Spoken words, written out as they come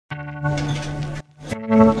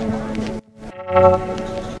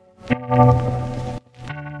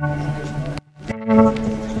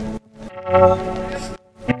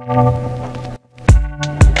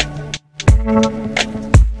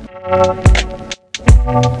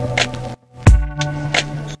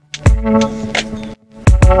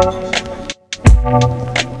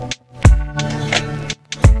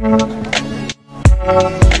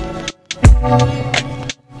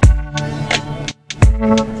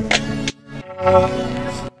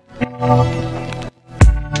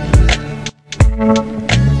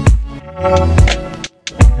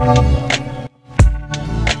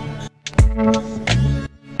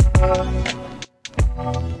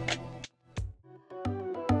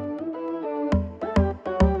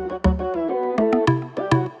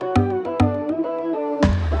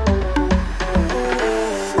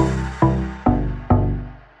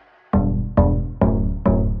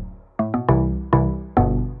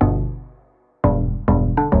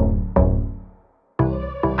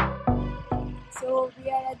So we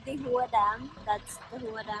are at the Hua Dam. That's the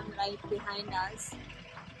Hua Dam right behind us.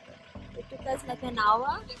 It took us like an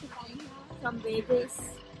hour to come here from Vegas.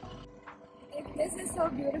 This is so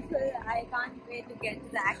beautiful. I can't wait to get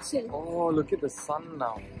to the action. Oh, look at the sun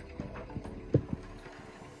now.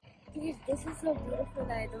 Please, this is so beautiful.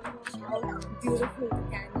 I don't know how beautiful the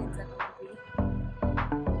canyons are going to be.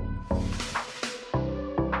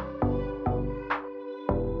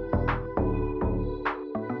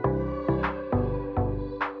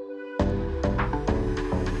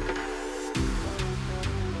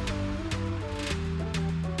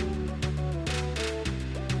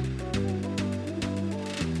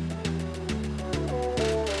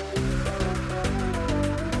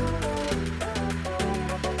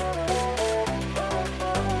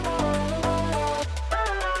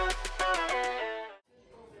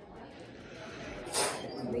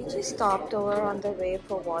 We just stopped over on the way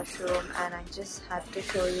for washroom and I just had to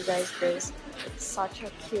show you guys this. It's such a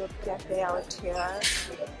cute cafe out here.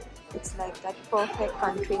 It's like that perfect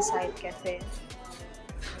countryside cafe.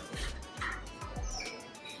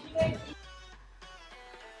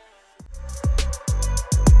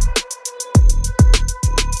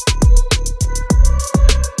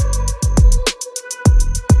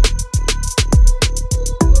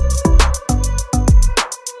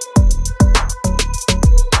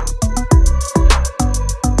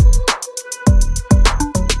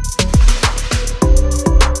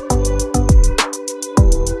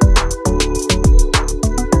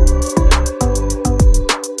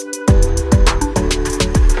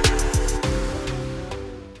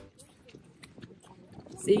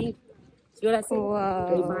 See? See what I said? Wow.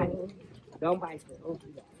 Don't bite it. Don't bite it.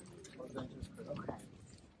 Okay.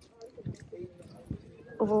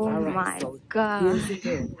 Oh Alright, my so god. here's the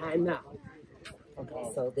thing. I know.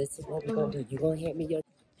 Okay, so this is what we're gonna do. You're gonna hand me your.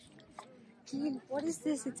 What is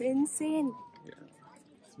this? It's insane. Yeah,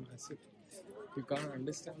 it's massive. You can't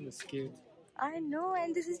understand the scale. I know,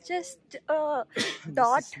 and this is just a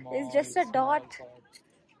dot. It's just a dot.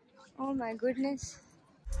 Oh my goodness.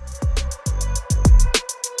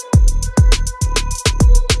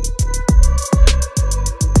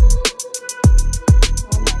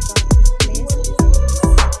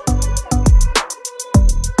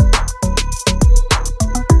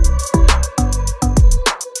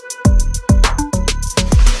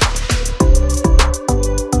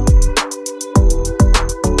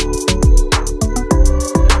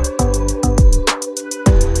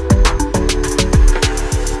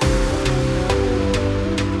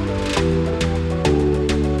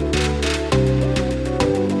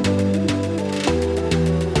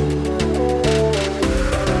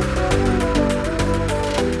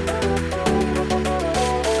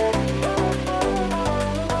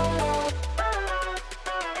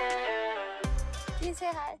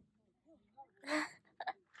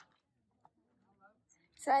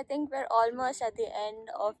 So I think we're almost at the end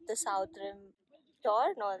of the South Rim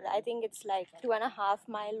tour. No, I think it's like 2.5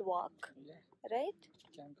 mile walk, right?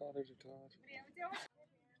 Can't call it a tour.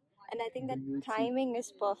 And I think that timing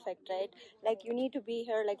is perfect, right? Like you need to be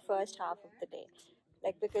here like first half of the day,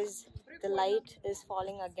 like because the light is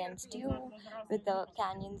falling against you with the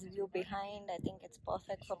canyons view behind. I think it's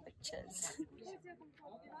perfect for pictures.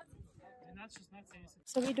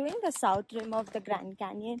 So we're doing the south rim of the Grand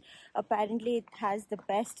Canyon. Apparently it has the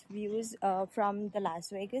best views from the Las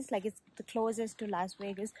Vegas, like it's the closest to Las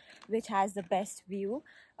Vegas, which has the best view.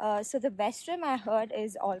 So the West Rim, I heard,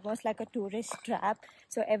 is almost like a tourist trap.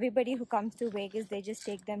 So everybody who comes to Vegas, they just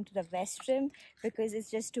take them to the West Rim because it's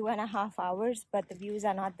just 2.5 hours, but the views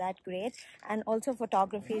are not that great. And also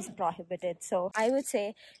photography is prohibited. So I would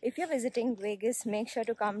say if you're visiting Vegas, make sure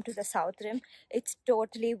to come to the South Rim. It's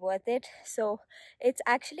totally worth it. So it's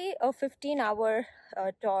actually a 15-hour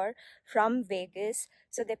tour from Vegas.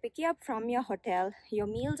 So they pick you up from your hotel, your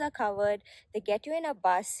meals are covered, they get you in a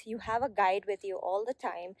bus, you have a guide with you all the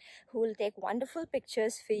time who will take wonderful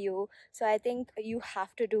pictures for you. So I think you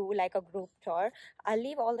have to do like a group tour. I'll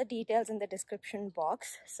leave all the details in the description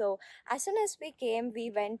box. So as soon as we came,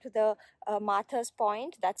 we went to the Martha's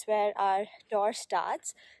Point. That's where our tour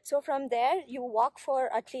starts. So from there, you walk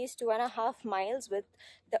for at least 2.5 miles with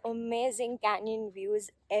the amazing canyon views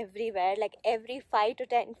everywhere. Like every 5 to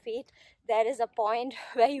 10 feet, there is a point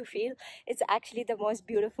where you feel it's actually the most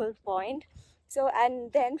beautiful point. So,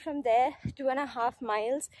 and then from there, 2.5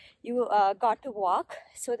 miles, you got to walk.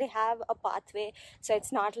 So they have a pathway, so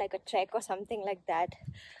it's not like a trek or something like that.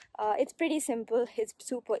 It's pretty simple, it's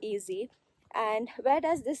super easy. And where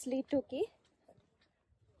does this lead to, Ki?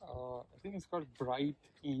 I think it's called Bright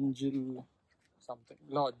Angel something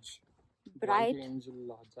Lodge. Bright Angel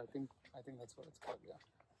Lodge. I think that's what it's called.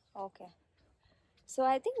 Yeah. Okay. So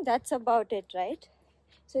I think that's about it, right?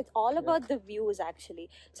 So it's all about the views actually.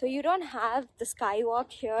 So you don't have the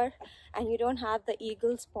skywalk here, and you don't have the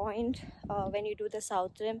Eagles Point when you do the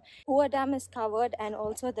South Rim. Hua Dam is covered, and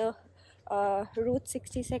also the Route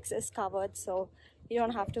 66 is covered, so you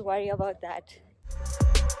don't have to worry about that.